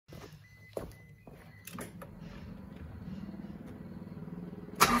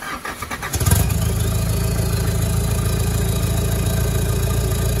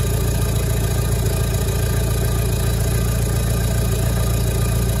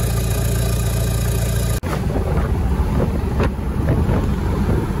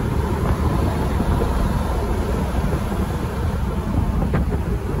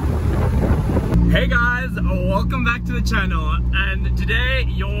the channel, and today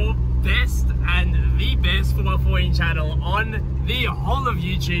your best and the best 4x4ing channel on the whole of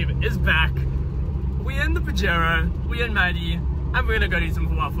YouTube is back. We're in the Pajero, we're in Maddie, and we're gonna go do some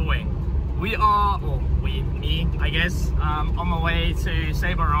 4x4ing. We are, or me, I guess, on my way to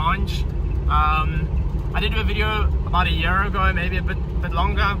Sable Ranch. I did do a video about a year ago, maybe a bit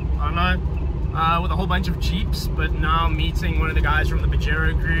longer, I don't know, with a whole bunch of Jeeps, but now I'm meeting one of the guys from the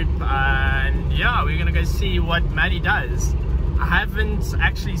Pajero group, and yeah, we're gonna go see what Maddie does. I haven't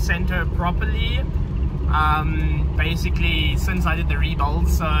actually sent her properly, basically since I did the rebuild,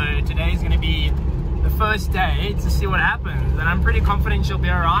 so today is gonna be the first day to see what happens, and I'm pretty confident she'll be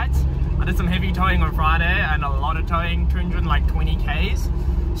alright. I did some heavy towing on Friday and a lot of towing, 220 Ks,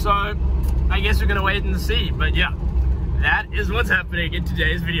 so I guess we're gonna wait and see. But yeah, that is what's happening in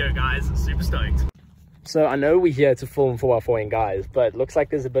today's video, guys. Super stoked. So I know we're here to film 4x4ing, guys, but looks like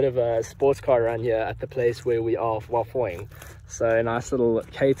there's a bit of a sports car around here at the place where we are 4x4ing. So a nice little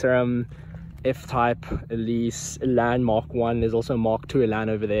Caterham F-Type Elise Elan Mark 1. There's also a Mark 2 Elan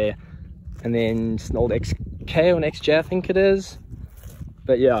over there, and then just an old XK or an XJ, I think it is.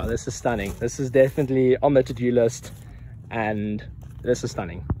 But yeah, this is stunning. This is definitely on the to-do list, and this is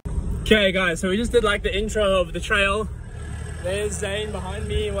stunning. Okay guys, so we just did like the intro of the trail. There's Zane behind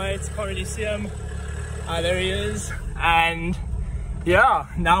me. Wait, can't really see him. There he is. And yeah,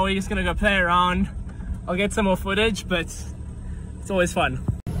 now we're just gonna go play around. I'll get some more footage, but it's always fun.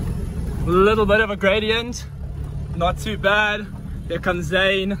 A little bit of a gradient, not too bad. Here comes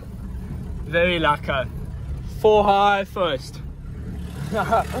Zane. Very lacquer. 4 high first.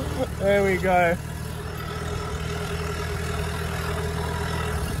 There we go.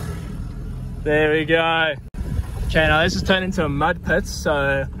 There we go. Okay, now this has turned into a mud pit,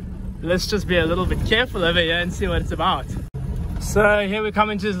 so let's just be a little bit careful over here and see what it's about. So here we come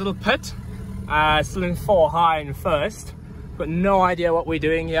into this little pit. Still in 4 high in first. Got no idea what we're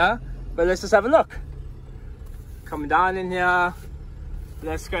doing here, but let's just have a look. Come down in here.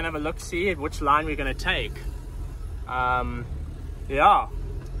 Let's go and have a look, see at which line we're gonna take. Yeah,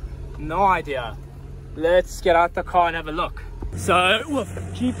 no idea. Let's get out the car and have a look. So,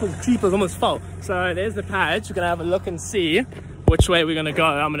 Jeepers almost fell. So there's the patch. We're gonna have a look and see which way we're gonna go.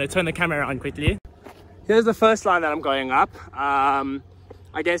 I'm gonna turn the camera around quickly. Here's the first line that I'm going up.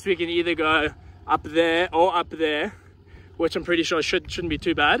 I guess we can either go up there or up there, which I'm pretty sure shouldn't be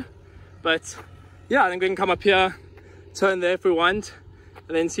too bad. But yeah, I think we can come up here, turn there if we want,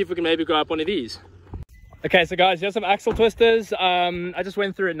 and then see if we can maybe go up one of these. Okay, so guys, here's some axle twisters. I just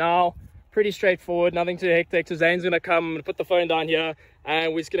went through it now. Pretty straightforward, nothing too hectic. So Zane's gonna come and put the phone down here,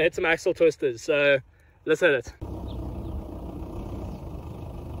 and we're just gonna hit some axle twisters. So let's hit it.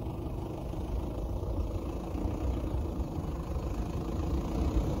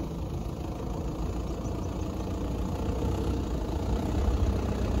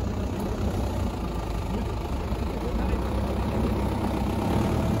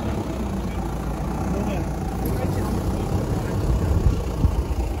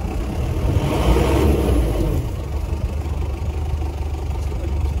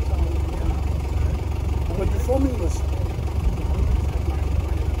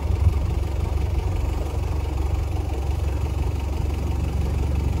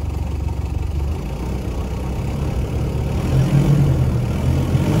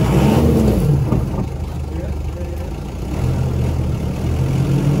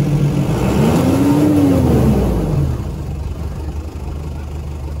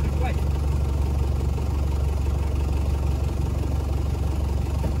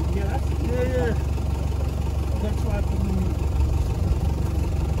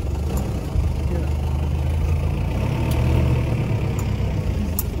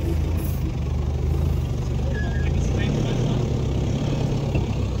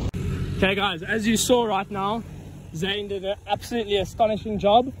 Okay guys, as you saw right now, Zane did an absolutely astonishing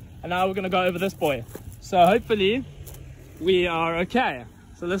job, and now we're gonna go over this boy. So hopefully we are okay.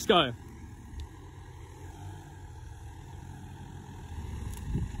 So let's go.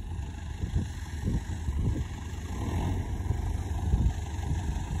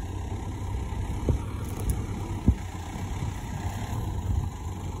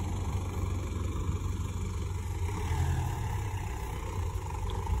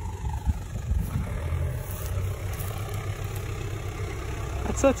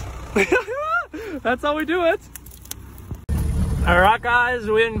 That's it. That's how we do it. Alright guys,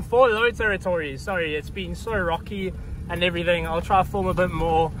 we're in 4 low territory. Sorry, it's been so rocky and everything. I'll try to film a bit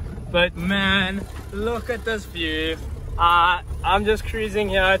more, but man, look at this view. I'm just cruising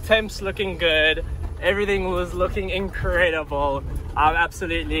here. Temps looking good. Everything was looking incredible. I'm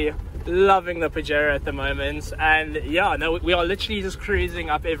absolutely loving the Pajero at the moment, and yeah, no, we are literally just cruising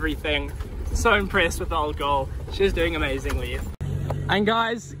up everything. So impressed with the old girl. She's doing amazingly. And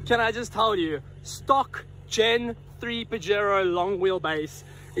guys, can I just tell you, stock Gen 3 Pajero long wheelbase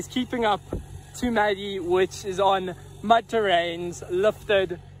is keeping up to Maddie, which is on mud terrains,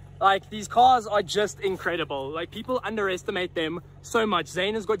 lifted. Like, these cars are just incredible. Like, people underestimate them so much.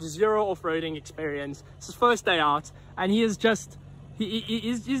 Zane has got zero off-roading experience. It's his first day out, and he is just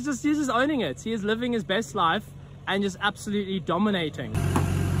he's just owning it. He is living his best life and just absolutely dominating.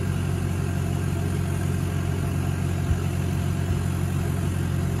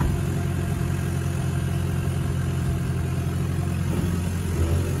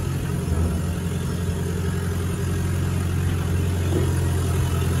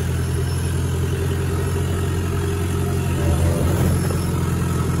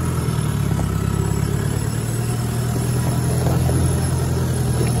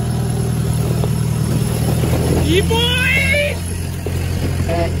 Boys!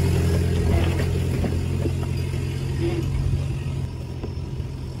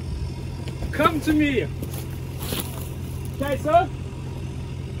 Come to me. Okay, sir.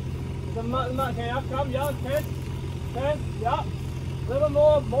 Okay, yeah, come, yeah, okay, yeah. A little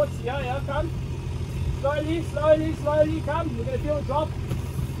more, yeah, come. Slowly, come. You're gonna feel a drop.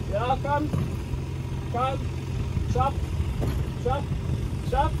 Yeah, come. Chop.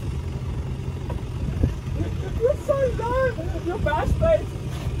 You're so low! You're back space!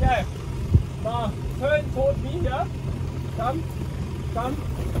 Okay. Now, turn towards me, yeah? Come.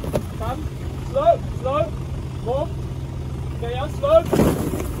 Slow. More. Okay, yeah, slow.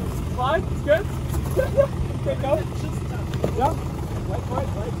 Fine, it's good. Okay, go. Yeah. Wait.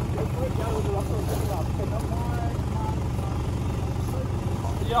 Yeah, there's a lot of things up. Okay, no.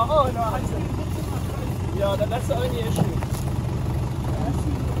 Yeah, oh no, I see. Yeah, that's the only issue.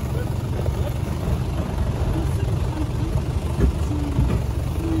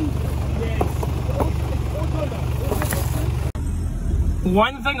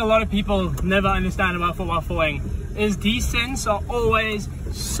 One thing a lot of people never understand about 4x4ing is descents are always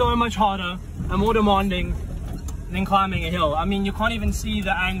so much harder and more demanding than climbing a hill. I mean, you can't even see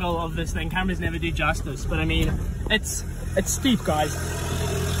the angle of this thing. Cameras never do justice, but I mean, it's steep, guys.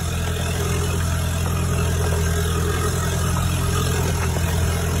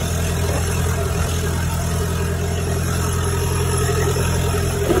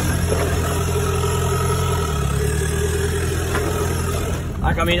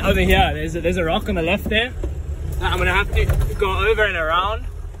 Like, I mean, over here, there's a rock on the left there that I'm gonna have to go over and around.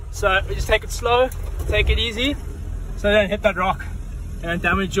 So we just take it slow, take it easy, so don't hit that rock and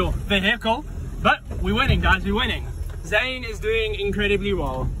damage your vehicle. But we're winning, guys, we're winning. Zane is doing incredibly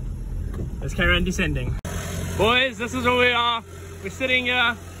well. Let's carry on descending. Boys, this is where we are. We're sitting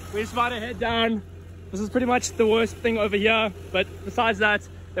here, we're just about to head down. This is pretty much the worst thing over here, but besides that,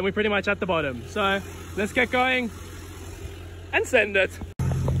 then we're pretty much at the bottom. So let's get going and send it.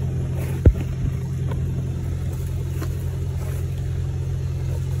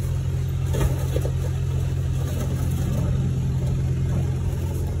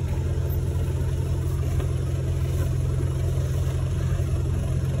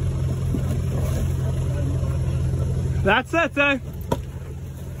 That's it, eh?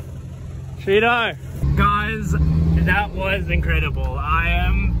 Cheeto. Guys, that was incredible. I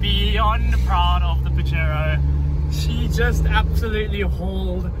am beyond proud of the Pajero. She just absolutely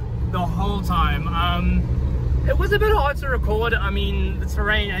hauled the whole time. It was a bit hard to record. I mean, the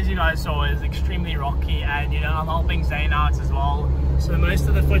terrain, as you guys saw, is extremely rocky, and you know, I'm helping Zane out as well. So most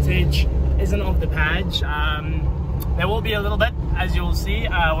of the footage isn't of the Paj. There will be a little bit, as you'll see,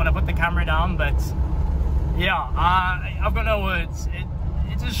 when I put the camera down, but yeah, I've got no words.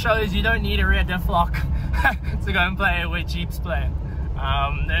 It just shows you don't need a rear diff lock to go and play where Jeeps play.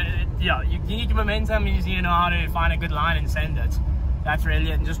 Yeah, you need your momentum, you need to know how to find a good line and send it. That's really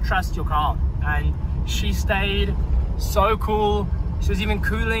it, and just trust your car. And she stayed so cool. She was even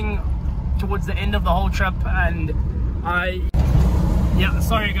cooling towards the end of the whole trip, and yeah,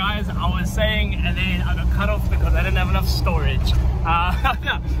 sorry guys, I was saying, and then I got cut off because I didn't have enough storage.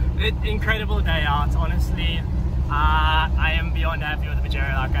 Incredible day out, honestly. I am beyond happy with the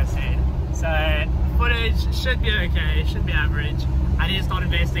Pajero, like I said. So footage should be okay, should be average. I need to start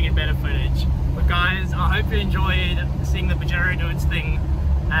investing in better footage. But guys, I hope you enjoyed seeing the Pajero do its thing,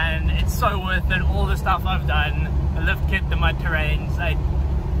 and it's so worth it. All the stuff I've done, the lift kit, the mud terrains,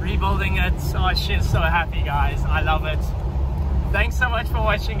 rebuilding it. Oh, she's so happy, guys. I love it. Thanks so much for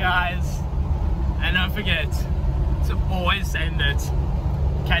watching, guys, and don't forget to always send it.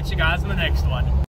 Catch you guys in the next one.